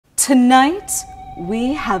Tonight,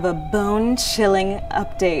 we have a bone-chilling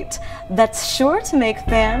update that's sure to make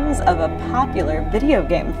fans of a popular video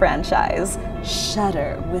game franchise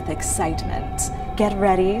shudder with excitement. Get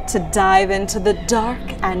ready to dive into the dark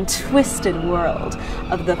and twisted world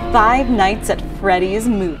of the Five Nights at Freddy's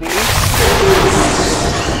movie.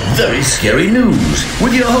 Very scary news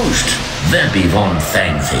with your host, Vampy Von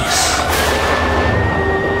Fangface.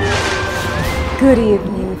 Good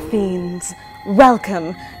evening, fiends.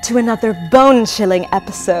 Welcome to another bone-chilling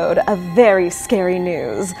episode of Very Scary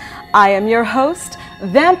News. I am your host,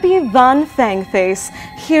 Vampy Von Fangface,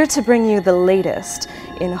 here to bring you the latest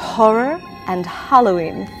in horror and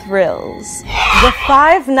Halloween thrills. The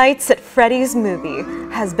Five Nights at Freddy's movie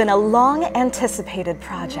has been a long-anticipated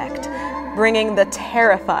project, bringing the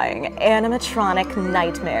terrifying animatronic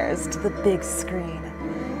nightmares to the big screen.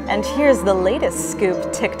 And here's the latest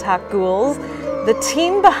scoop, TikTok ghouls. The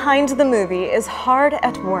team behind the movie is hard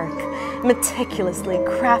at work, meticulously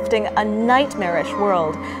crafting a nightmarish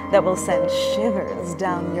world that will send shivers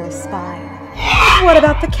down your spine. What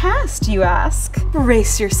about the cast, you ask?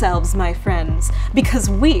 Brace yourselves, my friends, because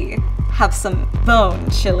we have some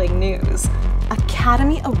bone-chilling news.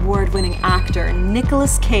 Academy Award-winning actor Nic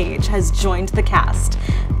Cage has joined the cast,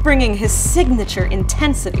 bringing his signature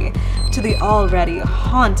intensity to the already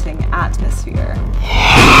haunting atmosphere.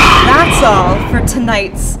 That's all for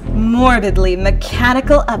tonight's morbidly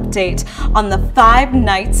mechanical update on the Five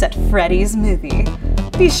Nights at Freddy's movie.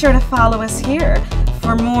 Be sure to follow us here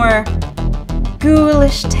for more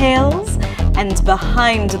ghoulish tales and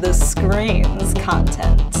behind the screens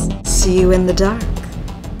content. See you in the dark.